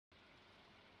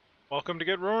Welcome to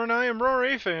Get Roaring. I am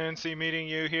Rory. Fancy meeting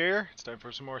you here. It's time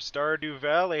for some more Stardew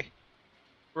Valley.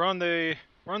 We're on the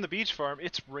beach farm.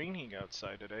 It's raining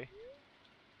outside today.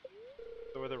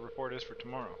 The weather report is for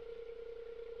tomorrow.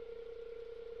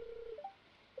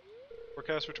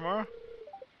 Forecast for tomorrow?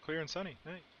 Clear and sunny.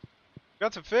 Nice.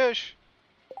 Got some fish,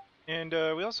 and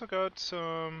we also got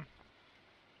some.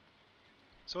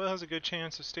 Soil has a good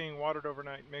chance of staying watered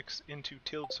overnight. Mix into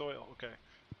tilled soil. Okay.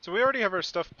 So we already have our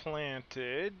stuff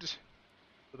planted,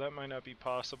 so that might not be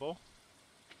possible.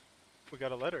 We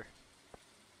got a letter.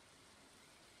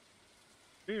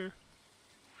 Here.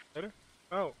 Letter?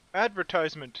 Oh,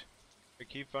 advertisement. I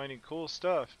keep finding cool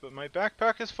stuff, but my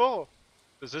backpack is full.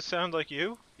 Does this sound like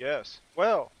you? Yes.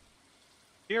 Well,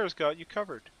 Pierre's got you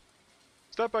covered.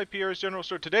 Stop by Pierre's General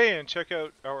Store today and check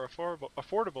out our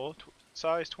affordable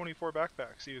size 24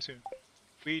 backpack. See you soon.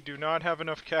 We do not have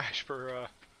enough cash for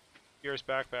Pierre's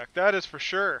backpack. That is for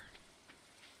sure.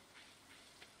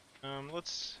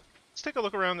 Let's take a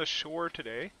look around the shore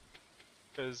today,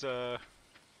 because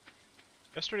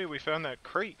yesterday we found that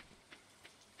crate.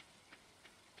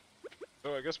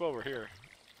 Oh, I guess while we're here.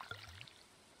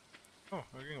 Oh,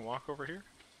 we can walk over here?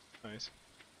 Nice.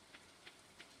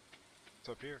 What's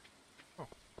up here? Oh.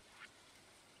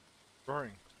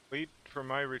 Roaring. Wait for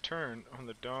my return on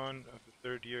the dawn of the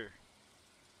third year.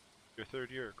 Your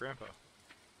third year, Grandpa.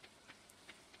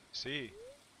 See.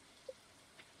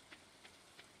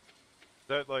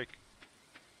 That, like,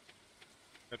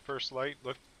 at first light,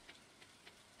 look.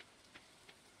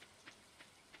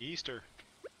 Easter.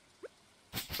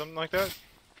 Something like that?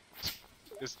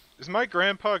 Is my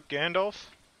grandpa Gandalf?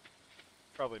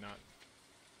 Probably not.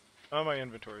 Oh, my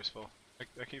inventory's full.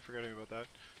 I keep forgetting about that.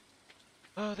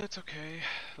 Oh, that's okay.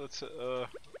 Let's oh,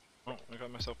 I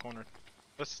got myself cornered.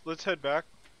 Let's head back.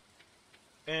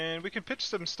 And we can pitch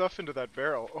some stuff into that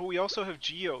barrel. Oh, we also have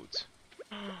geodes.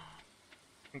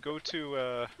 And go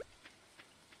to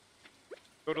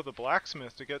the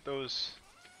blacksmith to get those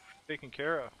taken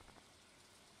care of.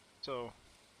 So,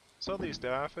 sell these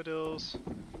daffodils.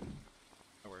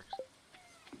 That works.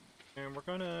 And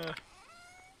we'll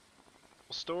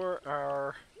store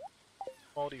our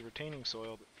quality retaining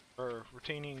soil, or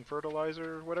retaining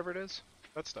fertilizer, whatever it is.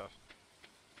 That stuff.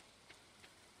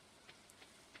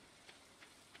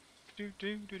 Do.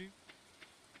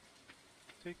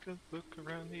 Take a look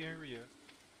around the area.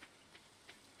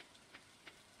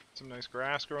 Some nice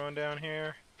grass growing down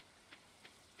here.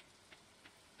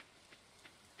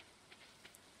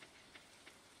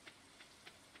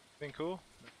 Anything cool?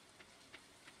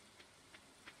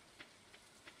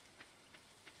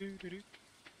 Do.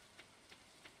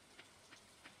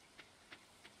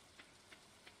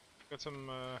 Got some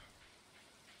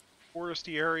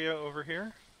foresty area over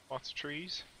here. Lots of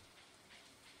trees.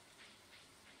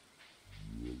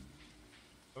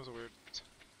 That was a weird.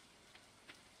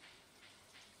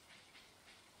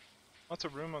 Lots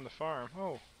of room on the farm.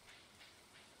 Oh,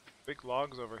 big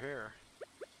logs over here.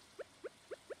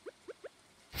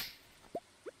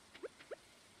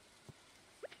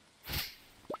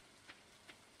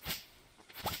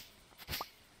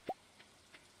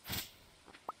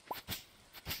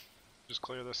 Just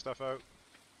clear this stuff out.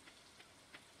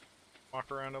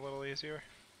 Walk around a little easier.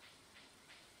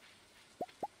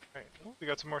 Alright, oh, we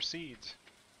got some more seeds.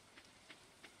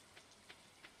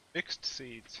 Mixed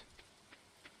seeds.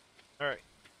 Alright.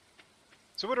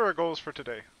 So what are our goals for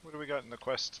today? What do we got in the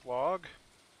quest log?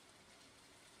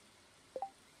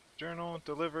 Journal,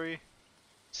 delivery,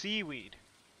 seaweed.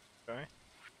 Okay.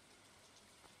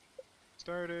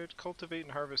 Started, cultivate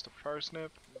and harvest a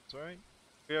parsnip. That's right.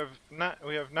 We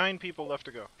have 9 people left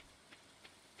to go.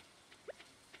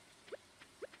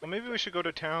 Well, maybe we should go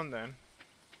to town then.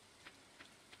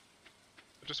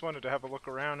 I just wanted to have a look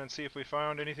around and see if we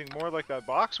found anything more like that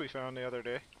box we found the other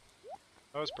day.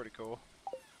 That was pretty cool.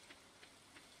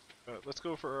 Let's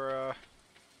go for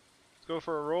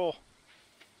a roll.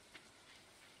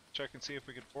 Check and see if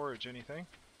we can forage anything.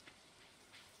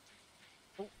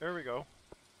 Oh, there we go.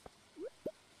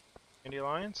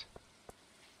 Dandelions.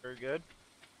 Very good.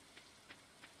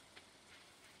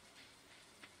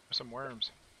 There's some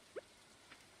worms.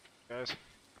 Guys.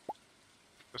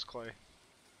 Just clay.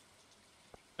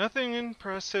 Nothing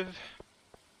impressive.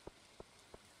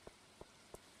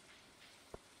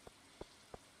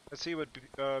 Let's see what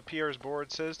Pierre's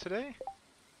board says today.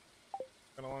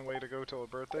 Got a long way to go till a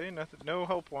birthday. Nothing. No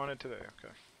help wanted today.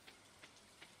 Okay.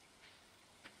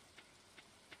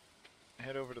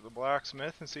 Head over to the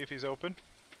blacksmith and see if he's open.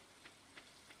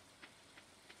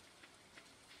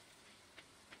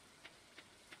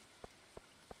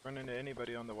 Run into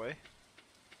anybody on the way.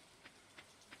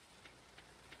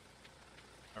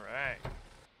 Alright.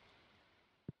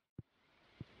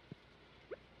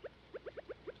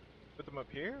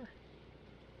 up here?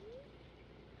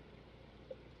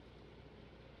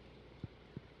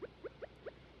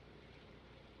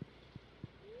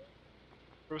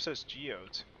 Processed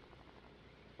geodes.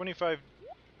 25,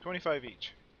 25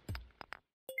 each.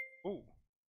 Ooh.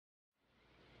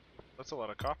 That's a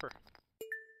lot of copper.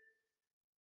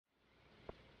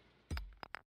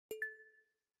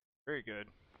 Very good.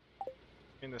 I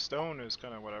mean, the stone is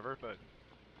kind of whatever, but...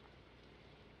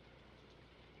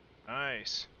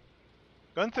 Nice.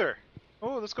 Gunther!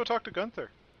 Oh, let's go talk to Gunther.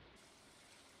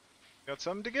 Got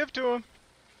something to give to him.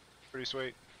 Pretty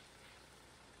sweet.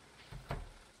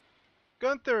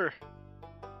 Gunther!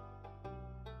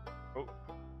 Oh.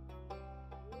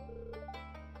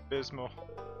 Abysmal.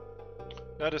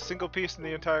 Not a single piece in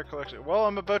the entire collection. Well,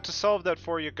 I'm about to solve that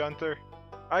for you, Gunther.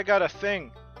 I got a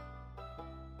thing.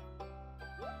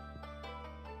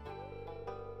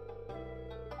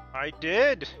 I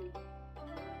did!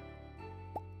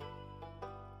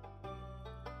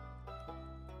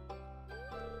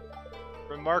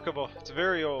 Remarkable. It's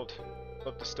very old.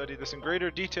 Love to study this in greater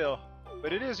detail,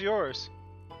 but it is yours.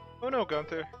 Oh no,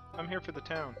 Gunther. I'm here for the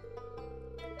town.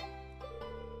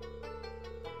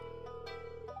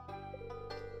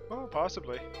 Oh,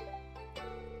 possibly.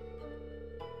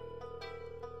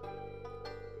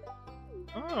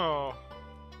 Oh.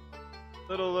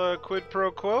 Little quid pro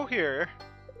quo here.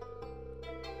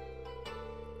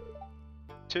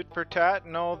 Tit for tat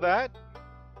and all that.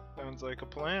 Sounds like a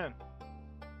plan.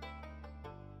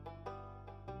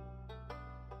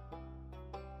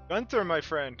 Gunther, my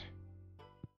friend.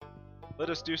 Let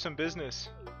us do some business.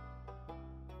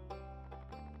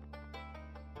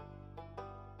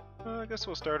 I guess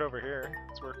we'll start over here.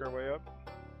 Let's work our way up.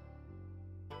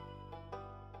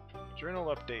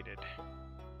 Journal updated.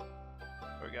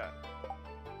 What we got?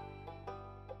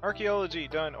 Archaeology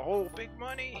done. Oh, big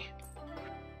money!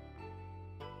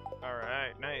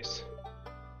 Alright, nice.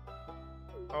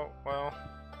 Oh, well.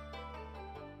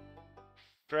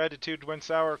 Gratitude went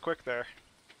sour quick there.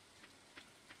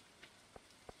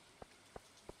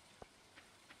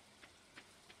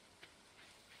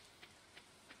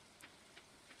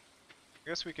 I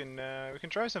guess we can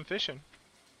try some fishing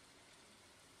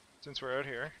since we're out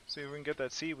here. See if we can get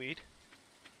that seaweed.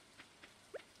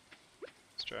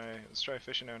 Let's try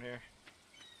fishing out here.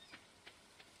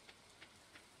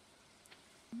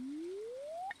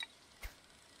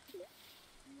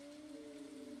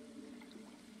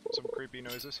 Some creepy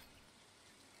noises.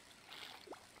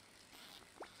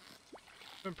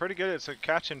 Been pretty good at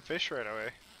catching fish right away.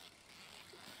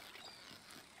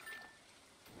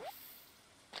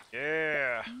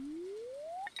 Yeah.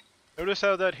 Notice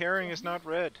how that herring is not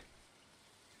red.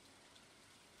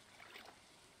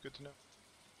 Good to know.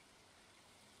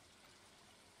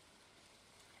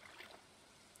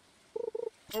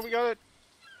 Oh, we got it.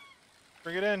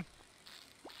 Bring it in.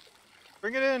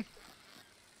 Bring it in.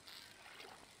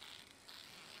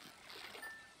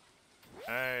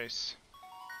 Nice.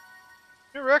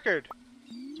 New record.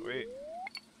 Sweet.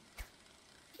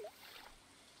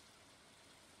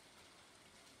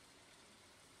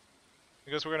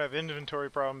 I guess we're gonna have inventory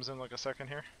problems in like a second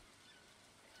here.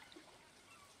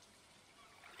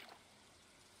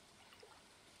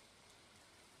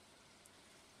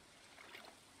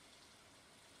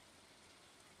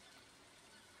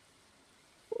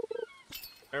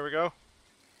 There we go.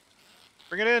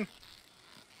 Bring it in.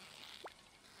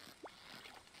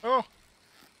 Oh.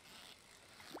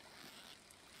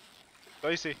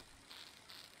 Dicey.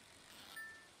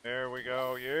 There we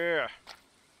go. Yeah.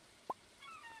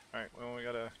 Alright, well, we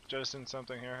gotta jettison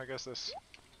something here. I guess this...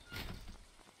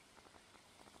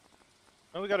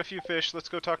 Well, we got a few fish. Let's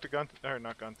go talk to Gunther. Or,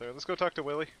 not Gunther. Let's go talk to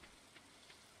Willie.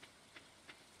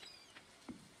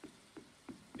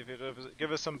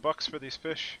 Give us some bucks for these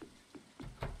fish.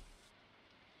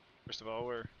 First of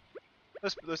all,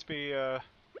 let's be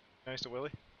nice to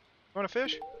Willie. You want a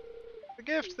fish? A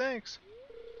gift, thanks.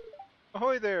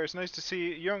 Ahoy there! It's nice to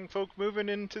see young folk moving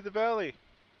into the valley.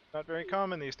 Not very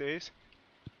common these days.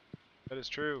 That is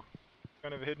true.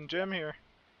 Kind of a hidden gem here.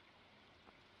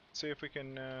 Let's see if we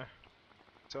can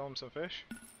sell him some fish.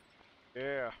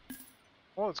 Yeah.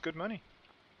 Oh, it's good money.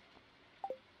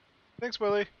 Thanks,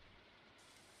 Willie.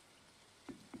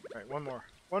 Alright, one more.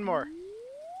 One more. And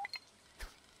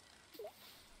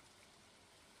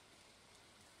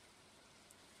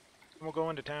we'll go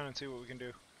into town and see what we can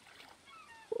do.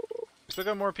 Still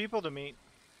got more people to meet.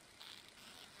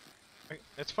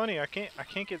 It's funny, I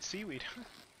can't get seaweed.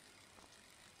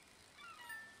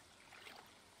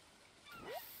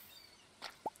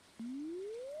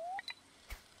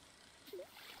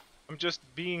 I'm just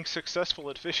being successful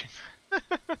at fishing.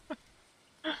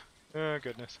 Oh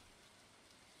goodness.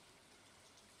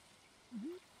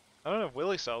 I don't know if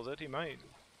Willie sells it. He might.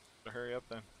 Better hurry up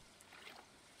then.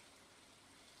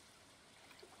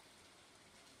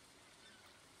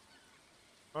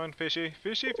 Come on, fishy.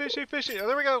 Fishy, fishy, fishy. Oh,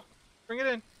 there we go. Bring it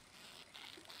in.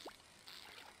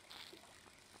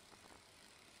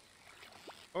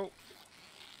 Oh.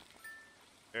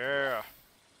 Yeah.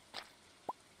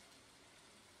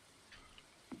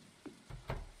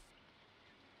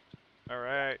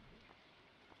 Alright.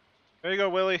 There you go,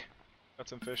 Willie. Got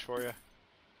some fish for you.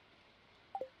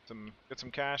 Get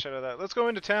some cash out of that. Let's go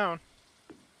into town.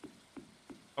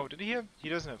 Oh, did he have... He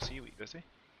doesn't have seaweed, does he?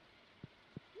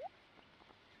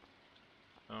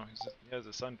 Oh, he has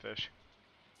a sunfish.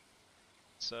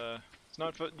 It's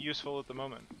not useful at the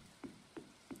moment.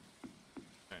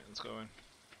 Alright, let's go in.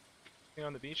 Anything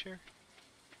on the beach here?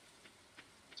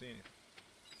 Don't see anything.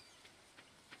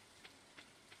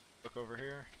 Look over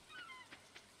here.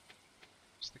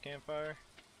 Just the campfire.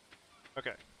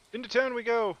 Okay. Into town we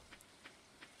go!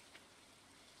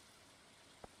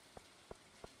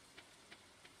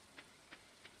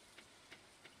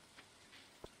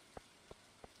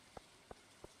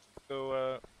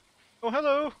 So, oh,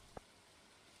 hello! How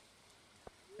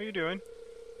are you doing?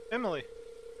 Emily.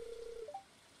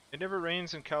 It never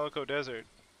rains in Calico Desert.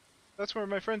 That's where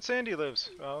my friend Sandy lives.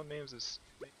 Well, names is...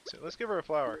 Let's give her a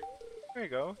flower. There you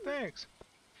go. Thanks.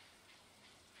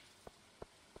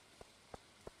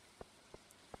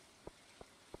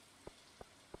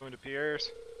 Going to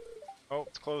Pierre's. Oh,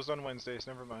 it's closed on Wednesdays.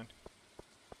 Never mind.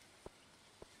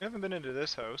 We haven't been into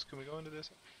this house. Can we go into this?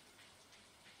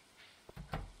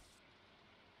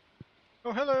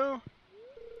 Oh, hello!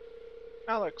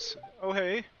 Alex. Oh,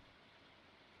 hey.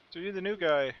 So you're the new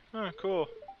guy. Huh, cool.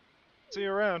 See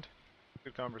you around.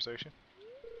 Good conversation.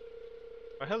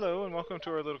 Well, hello and welcome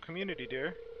to our little community, dear.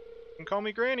 You can call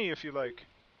me Granny if you like.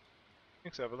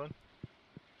 Thanks, Evelyn.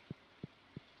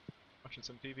 Watching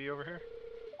some TV over here.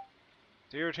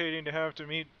 It's irritating to have to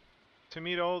meet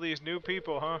all these new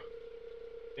people, huh?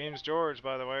 Name's George,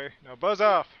 by the way. Now buzz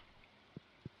off!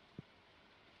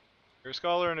 You're a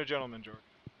scholar and a gentleman, George.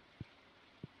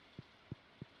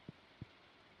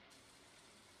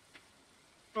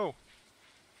 Oh.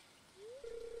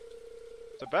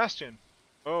 Sebastian!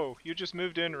 Oh, you just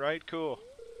moved in, right? Cool.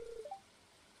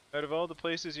 Out of all the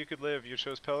places you could live, you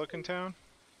chose Pelican Town?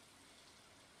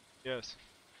 Yes.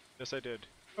 Yes, I did.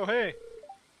 Oh, hey!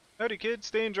 Howdy, kid.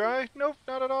 Staying dry? Nope,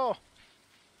 not at all.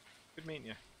 Good meeting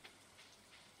you.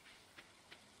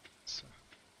 So,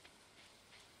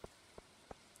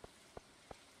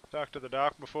 talked to the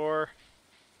doc before.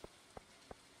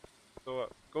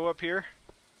 Go up here.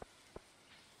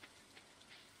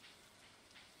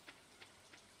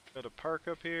 Got a park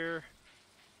up here.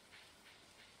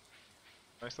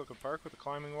 Nice looking park with a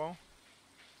climbing wall.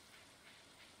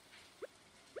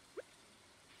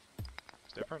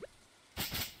 It's different.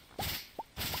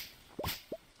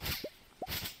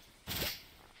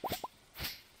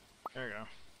 There you go.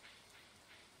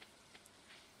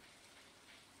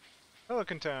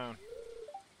 Pelican Town.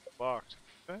 Locked.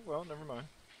 Okay, well, never mind.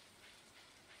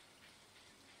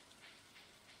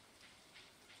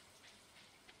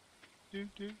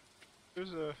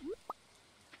 There's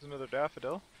another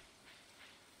daffodil.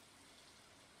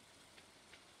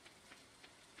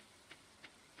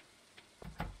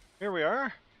 Here we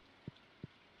are.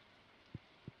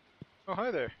 Oh,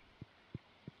 hi there.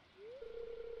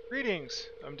 Greetings.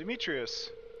 I'm Demetrius,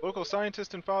 local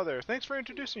scientist and father. Thanks for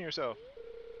introducing yourself.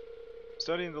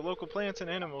 Studying the local plants and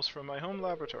animals from my home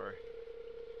laboratory.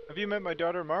 Have you met my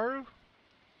daughter Maru?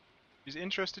 She's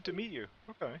interested to meet you.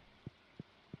 Okay.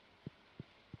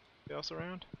 Anybody else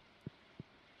around?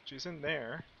 She's in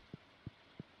there.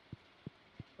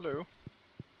 Hello.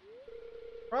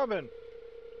 Robin!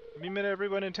 Have you met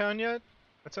everyone in town yet?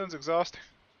 That sounds exhausting.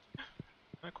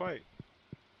 Not quite.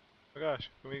 Oh gosh,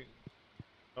 can we...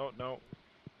 Oh, no.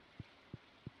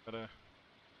 Gotta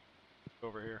go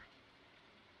over here.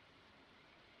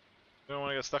 We don't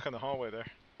want to get stuck in the hallway there.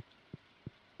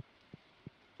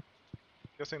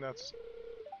 Guessing that's...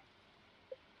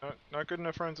 Not good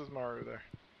enough friends with Maru there.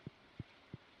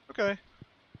 Okay.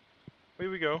 Away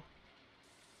we go.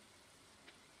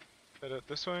 Head out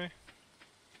this way.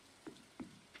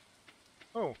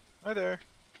 Oh, hi there.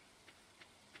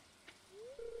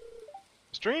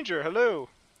 Stranger, hello!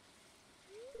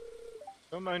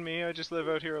 Don't mind me, I just live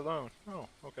out here alone. Oh,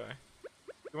 okay.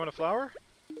 You want a flower?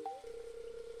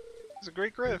 It's a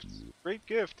great gift. Great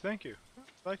gift, thank you.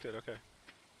 I liked it, okay.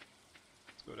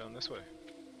 Let's go down this way.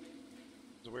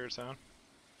 There's a weird sound.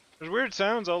 There's weird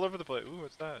sounds all over the place. Ooh,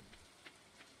 what's that?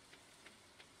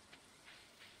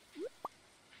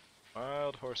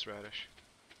 Wild horseradish.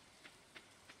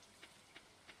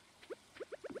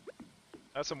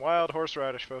 That's some wild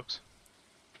horseradish, folks.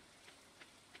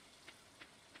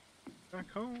 Back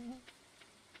home.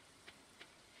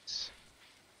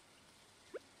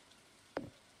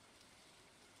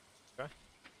 Okay.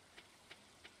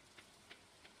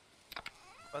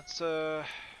 Let's that.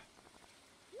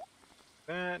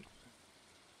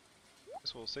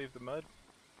 Guess we'll save the mud.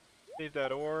 Save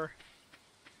that ore.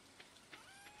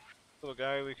 Little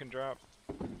guy we can drop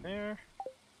there.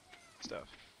 Stuff.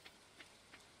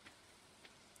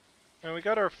 And we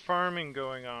got our farming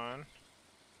going on.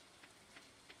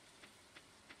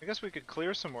 I guess we could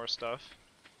clear some more stuff.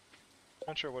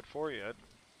 Not sure what for yet.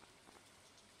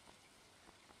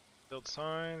 Build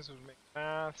signs, we make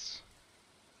paths.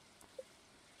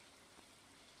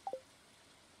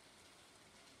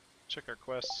 Check our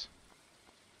quests.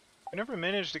 We never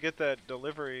managed to get that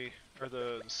delivery, or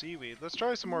the seaweed. Let's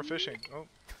try some more fishing. Oh.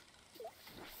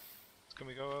 Can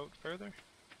we go out further?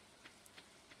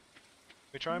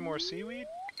 We try more seaweed?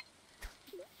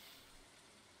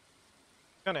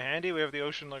 Kinda handy, we have the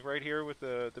ocean like right here with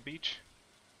the beach.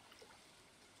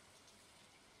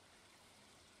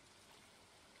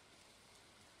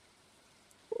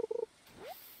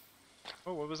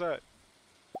 Oh, what was that?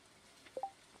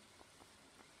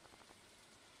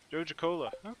 Joja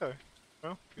Cola. Okay.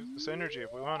 Well, use this energy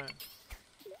if we want it.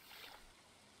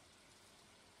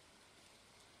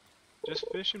 Just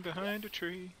fishing behind a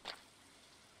tree.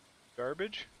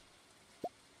 Garbage?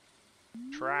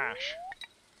 Trash.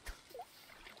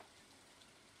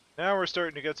 Now we're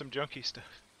starting to get some junky stuff.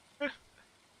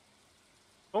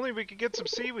 Only we could get some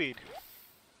seaweed.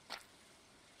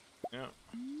 Yeah.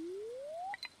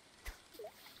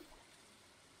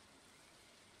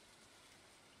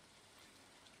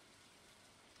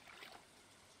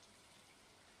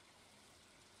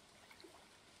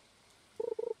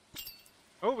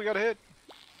 Oh, we got a hit.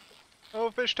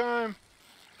 Oh, fish time.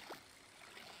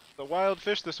 The wild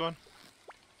fish, this one.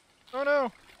 Oh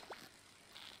no.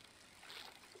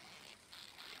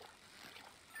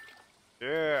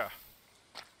 Yeah.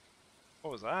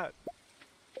 What was that?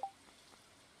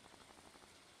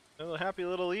 A little happy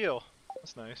little eel.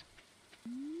 That's nice.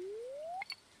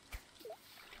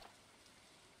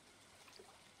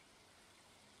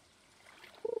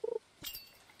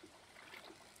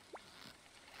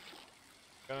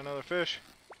 Got another fish.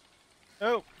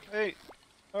 Oh, hey.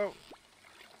 Oh.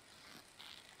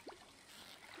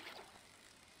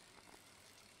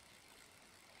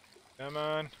 Come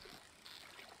on.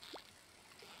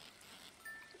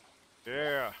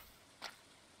 Yeah.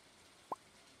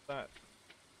 That.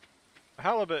 A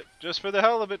halibut. Just for the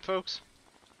halibut, folks.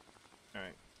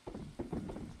 Alright.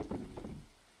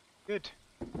 Good.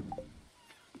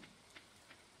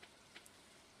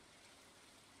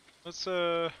 Let's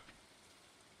go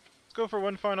for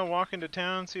one final walk into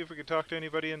town, see if we can talk to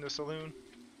anybody in the saloon.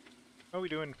 How are we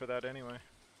doing for that anyway?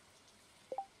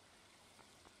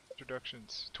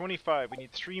 Introductions. 25. We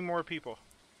need 3 more people.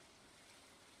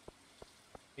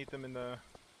 Meet them in the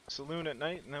saloon at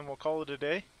night, and then we'll call it a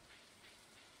day.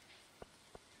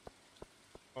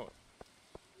 Oh,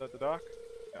 is that the dock?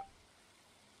 Yeah.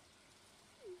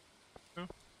 No?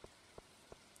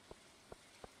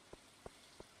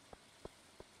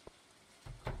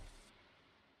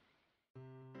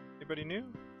 Anybody new?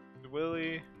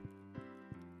 Willie.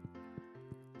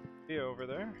 Thea over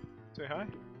there. Say hi.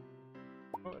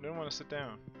 Oh, I didn't want to sit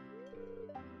down.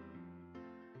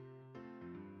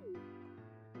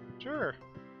 Sure.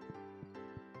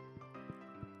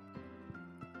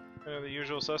 The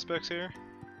usual suspects here.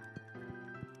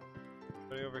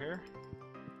 Anybody over here?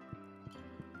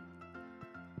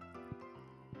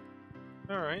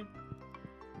 Alright.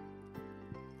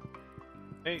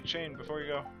 Hey, Shane, before you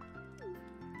go.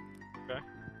 Okay.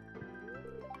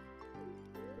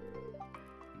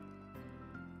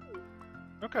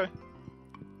 Okay.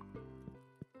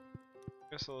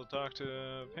 Guess I'll talk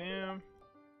to Pam.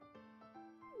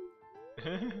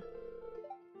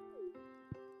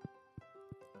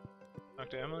 Talk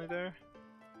to Emily there.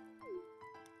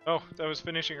 Oh, that was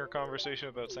finishing her conversation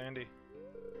about Sandy.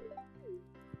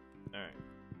 Alright.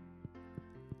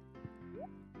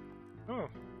 Oh.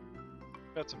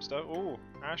 Got some stuff. Oh,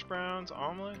 hash browns,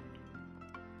 omelet,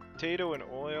 potato and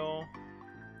oil,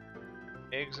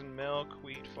 eggs and milk,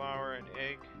 wheat flour and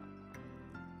egg.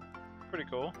 Pretty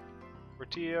cool.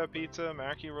 Tortilla, pizza,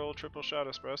 Mackie roll, triple shot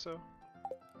espresso.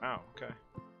 Wow, okay.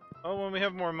 Oh, when we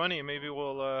have more money, maybe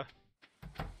we'll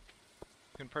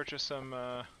can purchase some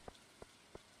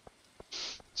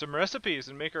recipes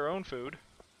and make our own food.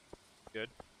 Good.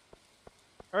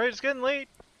 Alright, it's getting late.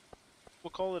 We'll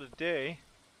call it a day.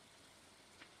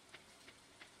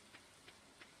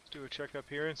 Let's do a check up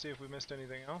here and see if we missed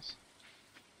anything else.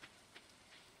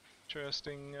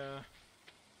 interesting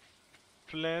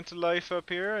plant life up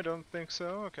here. I don't think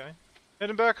so. Okay.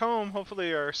 Heading back home.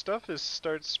 Hopefully our stuff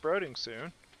starts sprouting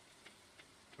soon.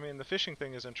 I mean, the fishing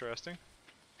thing is interesting.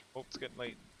 Oh, it's getting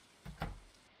late.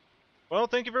 Well,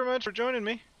 thank you very much for joining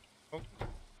me. Oh.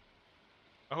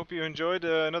 I hope you enjoyed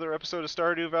another episode of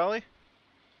Stardew Valley.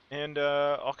 And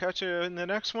I'll catch you in the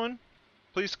next one.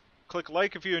 Please click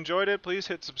like if you enjoyed it. Please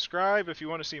hit subscribe if you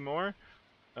want to see more.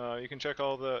 You can check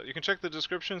the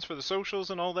descriptions for the socials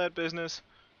and all that business.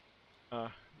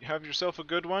 You have yourself a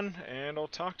good one, and I'll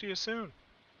talk to you soon.